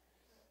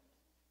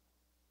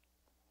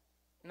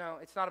 No,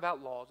 it's not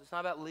about laws. It's not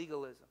about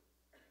legalism.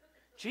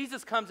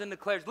 Jesus comes and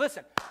declares,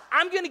 listen,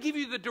 I'm going to give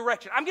you the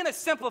direction. I'm going to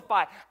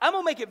simplify. I'm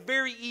going to make it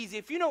very easy.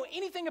 If you know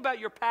anything about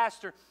your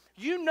pastor,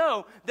 you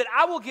know that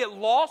I will get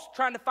lost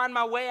trying to find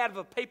my way out of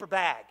a paper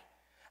bag.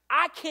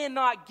 I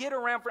cannot get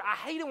around I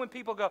hate it when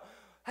people go,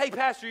 hey,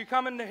 pastor, you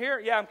coming to here?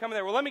 Yeah, I'm coming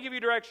there. Well, let me give you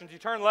directions. You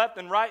turn left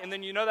and right, and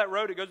then you know that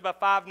road. It goes by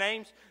 5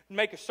 names.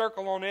 Make a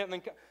circle on it. And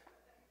then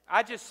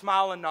I just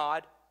smile and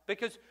nod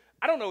because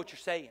I don't know what you're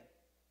saying.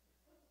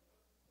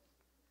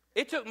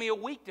 It took me a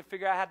week to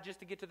figure out how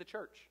to get to the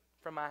church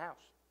from my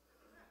house.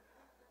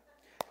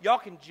 Y'all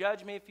can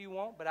judge me if you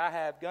want, but I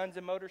have guns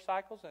and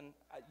motorcycles, and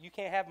you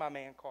can't have my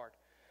man card.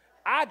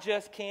 I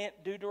just can't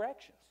do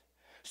directions.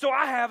 So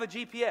I have a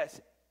GPS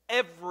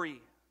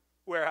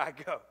everywhere I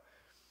go.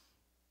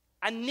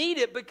 I need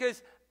it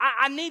because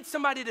I need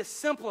somebody to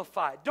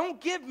simplify. Don't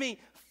give me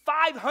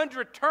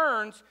 500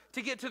 turns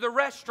to get to the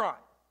restaurant.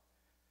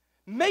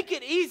 Make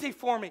it easy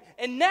for me.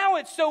 And now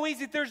it's so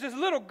easy. There's this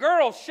little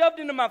girl shoved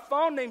into my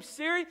phone named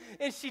Siri,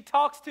 and she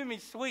talks to me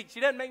sweet. She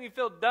doesn't make me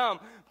feel dumb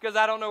because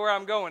I don't know where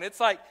I'm going.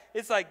 It's like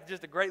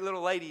just a great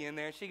little lady in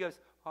there. She goes,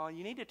 oh,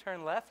 you need to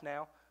turn left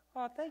now.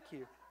 Oh, thank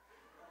you.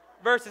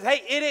 Versus,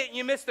 hey, idiot,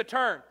 you missed the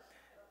turn.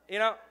 You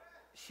know,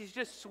 she's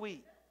just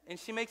sweet. And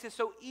she makes it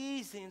so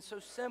easy and so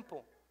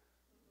simple.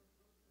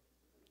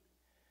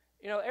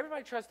 You know,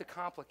 everybody tries to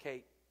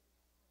complicate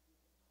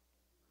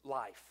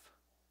life.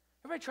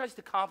 Everybody tries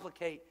to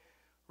complicate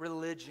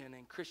religion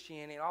and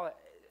Christianity and all that.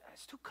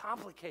 It's too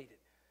complicated.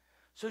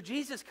 So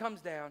Jesus comes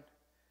down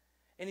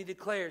and He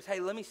declares, hey,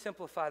 let me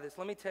simplify this.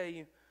 Let me tell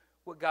you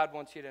what God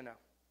wants you to know.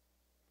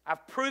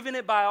 I've proven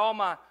it by all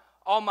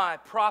my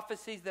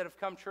prophecies that have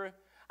come true.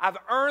 I've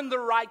earned the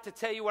right to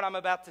tell you what I'm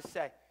about to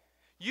say.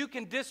 You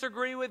can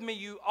disagree with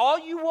me all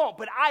you want,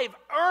 but I've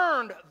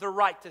earned the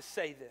right to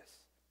say this.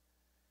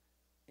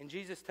 And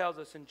Jesus tells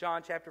us in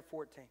John chapter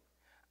 14,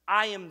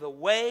 I am the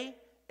way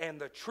and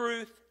the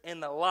truth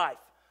and the life.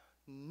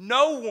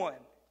 No one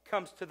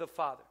comes to the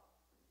Father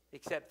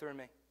except through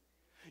me.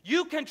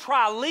 You can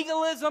try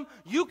legalism.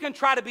 You can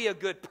try to be a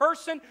good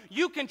person.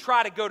 You can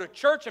try to go to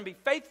church and be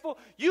faithful.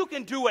 You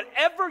can do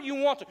whatever you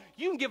want to.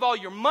 You can give all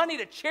your money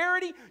to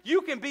charity.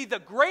 You can be the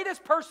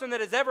greatest person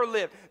that has ever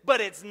lived, but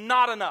it's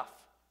not enough.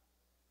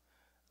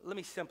 Let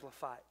me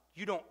simplify it.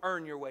 You don't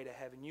earn your way to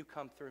heaven. You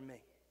come through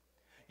me.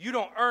 You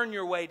don't earn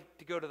your way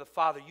to go to the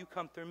Father. You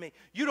come through me.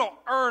 You don't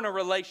earn a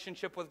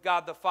relationship with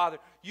God the Father.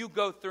 You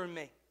go through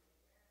me. And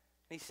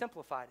he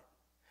simplified it.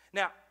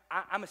 Now,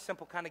 I'm a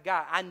simple kind of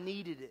guy. I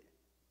needed it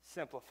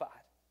simplified.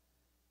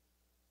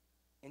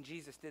 And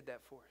Jesus did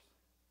that for us.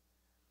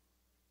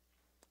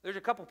 There's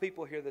a couple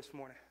people here this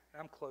morning.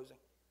 I'm closing.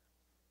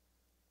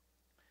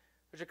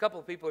 There's a couple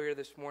of people here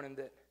this morning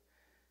that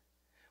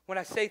when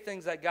I say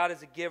things like God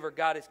is a giver,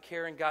 God is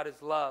caring, God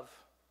is love,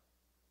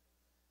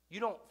 you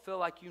don't feel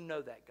like you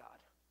know that God.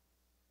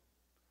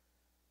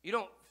 You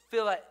don't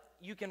feel like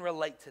you can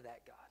relate to that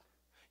God.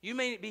 You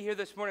may be here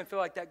this morning and feel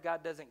like that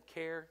God doesn't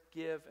care,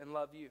 give, and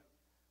love you.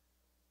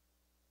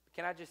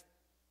 Can I just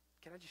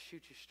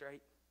shoot you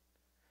straight?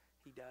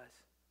 He does.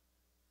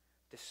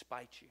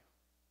 Despite you.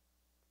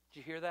 Did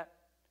you hear that?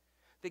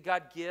 That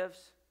God gives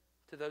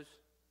to those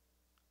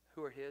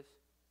who are His.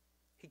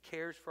 He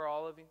cares for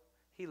all of you.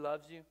 He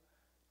loves you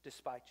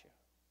despite you.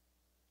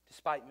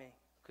 Despite me,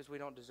 because we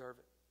don't deserve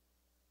it.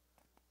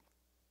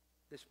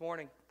 This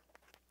morning,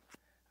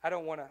 I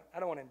don't want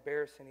to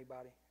embarrass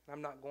anybody.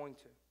 I'm not going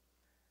to.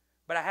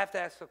 But I have to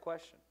ask the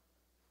question.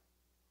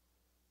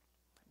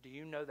 Do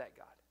you know that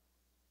God?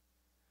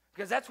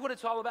 Because that's what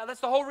it's all about.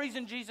 That's the whole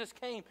reason Jesus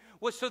came,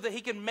 was so that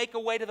He can make a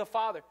way to the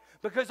Father.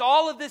 Because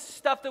all of this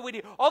stuff that we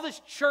do, all this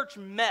church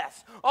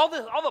mess, all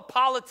the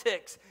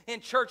politics in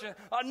church,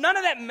 none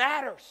of that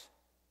matters.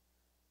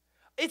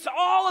 It's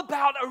all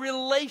about a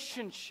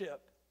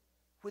relationship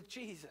with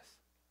Jesus.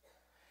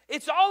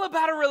 It's all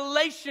about a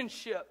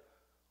relationship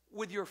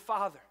with your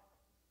Father.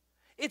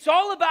 It's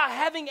all about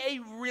having a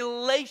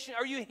relation.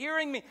 Are you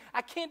hearing me?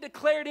 I can't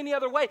declare it any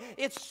other way.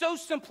 It's so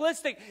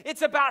simplistic.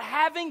 It's about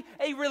having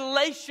a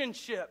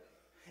relationship.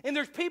 And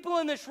there's people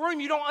in this room,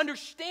 you don't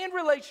understand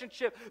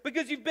relationship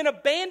because you've been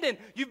abandoned,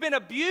 you've been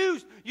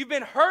abused, you've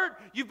been hurt,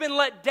 you've been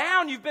let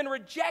down, you've been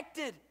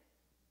rejected.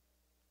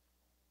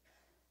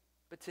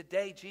 But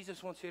today,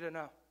 Jesus wants you to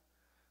know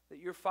that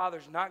your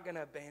Father's not going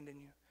to abandon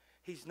you.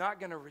 He's not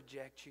going to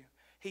reject you.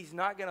 He's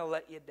not going to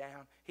let you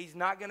down. He's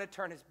not going to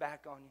turn His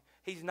back on you.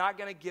 He's not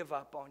going to give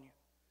up on you.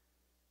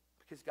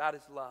 Because God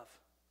is love.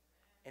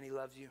 And He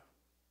loves you.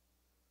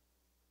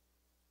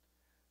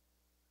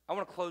 I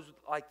want to close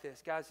like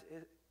this. Guys,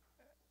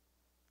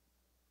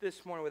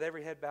 this morning with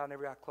every head bowed and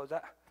every eye closed.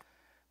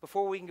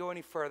 Before we can go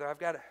any further, I've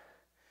got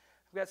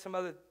some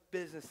other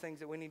business things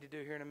that we need to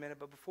do here in a minute.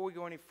 But before we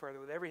go any further,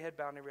 with every head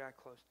bowed and every eye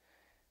closed,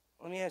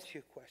 let me ask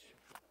you a question.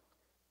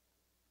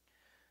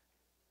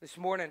 This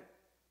morning,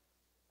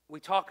 we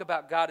talk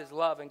about God is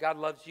love, and God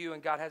loves you,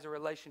 and God has a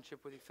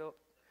relationship with you, Philip.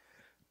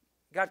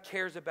 God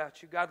cares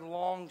about you. God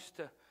longs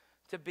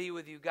to be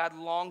with you. God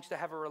longs to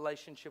have a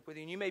relationship with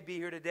you. And you may be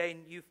here today,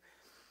 and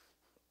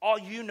all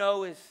you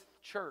know is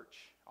church.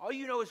 All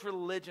you know is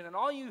religion, and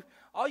all you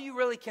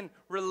really can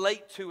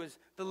relate to is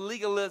the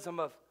legalism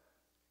of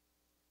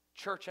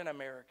church in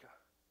America.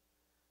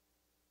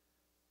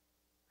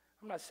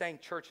 I'm not saying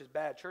church is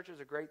bad. Church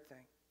is a great thing.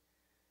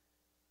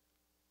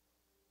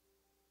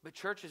 But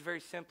church is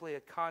very simply a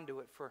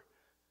conduit for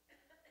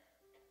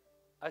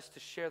us to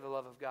share the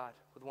love of God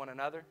with one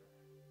another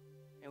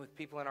and with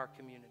people in our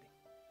community.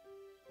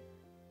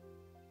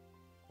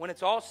 When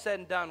it's all said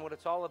and done, what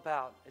it's all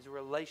about is a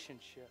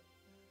relationship.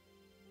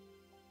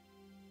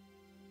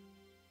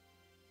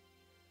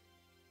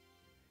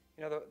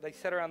 You know, they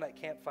sat around that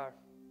campfire.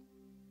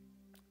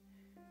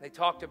 They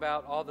talked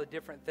about all the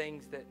different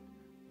things that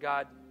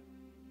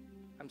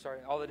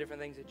all the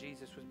different things that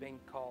Jesus was being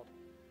called.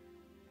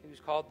 He was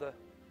called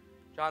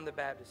John the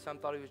Baptist. Some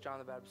thought he was John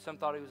the Baptist. Some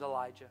thought he was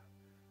Elijah.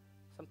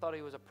 Some thought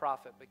he was a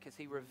prophet because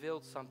he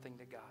revealed something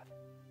to God.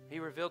 He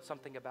revealed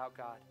something about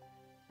God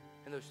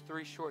in those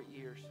 3 short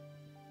years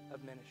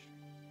of ministry.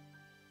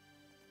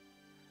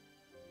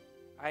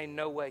 I in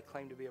no way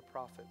claim to be a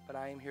prophet, but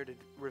I am here to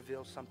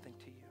reveal something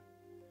to you.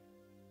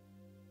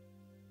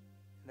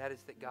 And that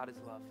is that God is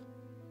love.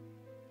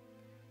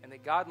 And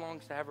that God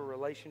longs to have a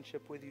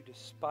relationship with you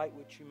despite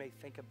what you may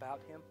think about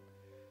Him,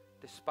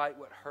 despite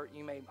what hurt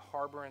you may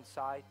harbor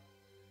inside,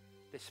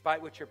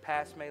 despite what your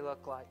past may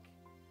look like.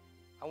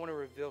 I want to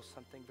reveal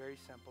something very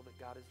simple, that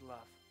God is love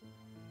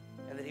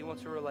and that He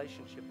wants a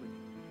relationship with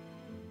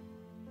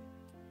you.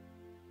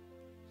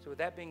 So with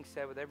that being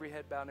said, with every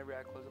head bowed and every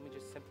eye closed, let me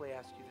just simply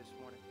ask you this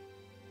morning,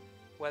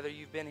 whether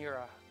you've been here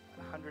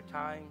 100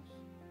 times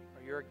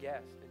or you're a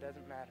guest, it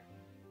doesn't matter.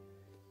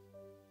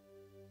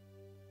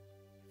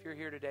 If you're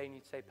here today and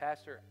you'd say,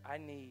 Pastor, I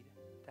need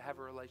to have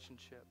a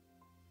relationship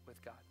with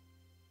God.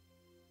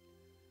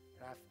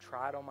 And I've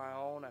tried on my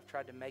own. I've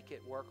tried to make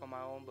it work on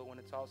my own. But when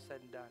it's all said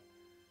and done,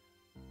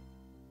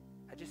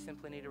 I just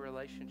simply need a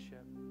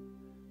relationship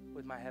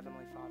with my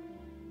Heavenly Father.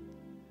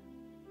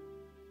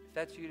 If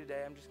that's you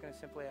today, I'm just going to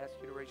simply ask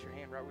you to raise your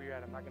hand right where you're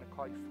at. I'm not going to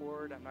call you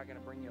forward. I'm not going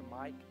to bring you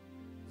a mic.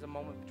 It's a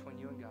moment between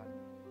you and God.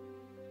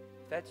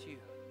 If that's you,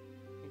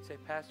 you'd say,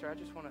 Pastor, I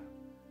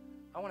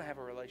want to have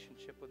a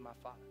relationship with my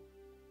Father.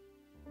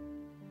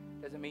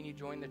 Doesn't mean you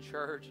join the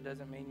church. It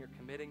doesn't mean you're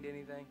committing to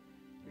anything.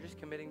 You're just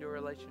committing to a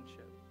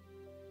relationship,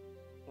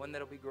 one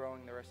that'll be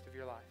growing the rest of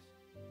your lives.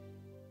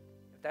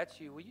 If that's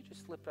you, will you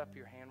just slip up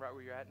your hand right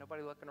where you're at?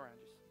 Nobody looking around.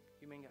 Just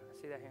you mean God.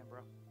 I see that hand, bro.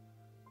 All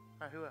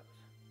right, who else?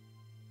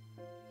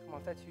 Come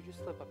on, if that's you, just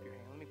slip up your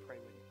hand. Let me pray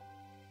with you.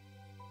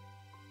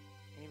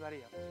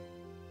 Anybody else?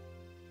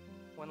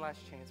 One last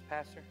chance.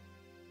 Pastor,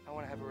 I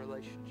want to have a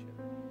relationship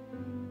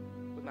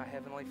with my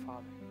Heavenly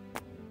Father.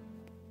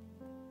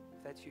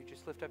 If that's you,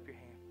 just lift up your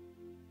hand.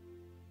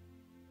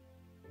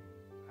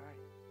 All right.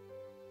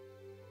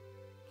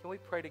 Can we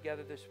pray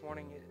together this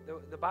morning?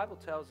 The Bible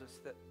tells us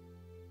that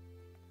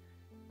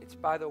it's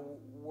by the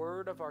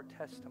word of our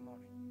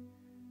testimony.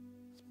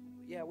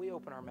 Yeah, we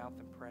open our mouth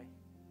and pray.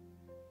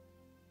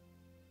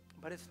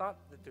 But it's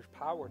not that there's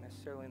power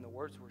necessarily in the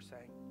words we're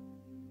saying.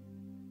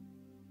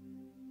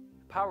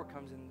 The power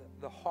comes in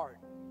the heart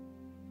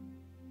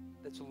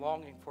that's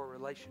longing for a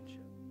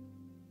relationship.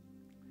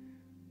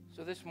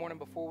 So this morning,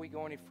 before we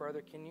go any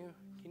further, can you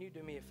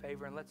do me a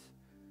favor and let's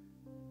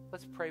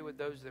pray with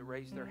those that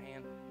raised their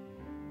hand.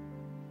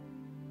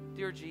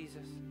 Dear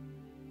Jesus.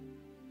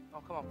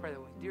 Oh, come on, pray that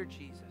way. Dear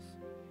Jesus,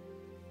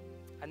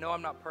 I know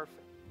I'm not perfect.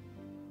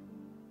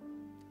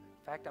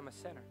 In fact, I'm a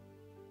sinner.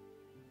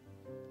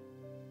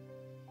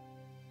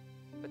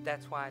 But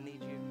that's why I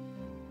need you.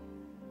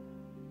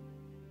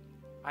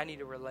 I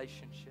need a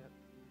relationship.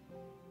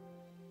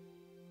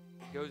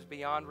 It goes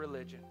beyond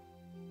religion.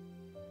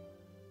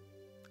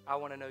 I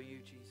want to know you,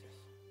 Jesus.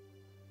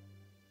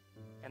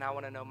 And I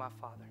want to know my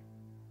Father.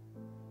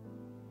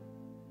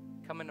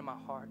 Come into my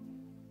heart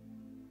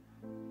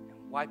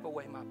and wipe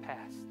away my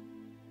past.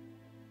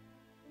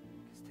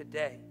 Because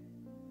today,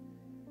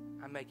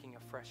 I'm making a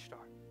fresh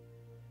start.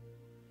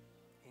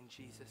 In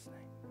Jesus'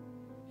 name.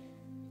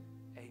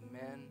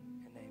 Amen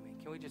and amen.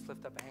 Can we just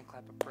lift up a hand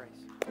clap of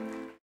praise?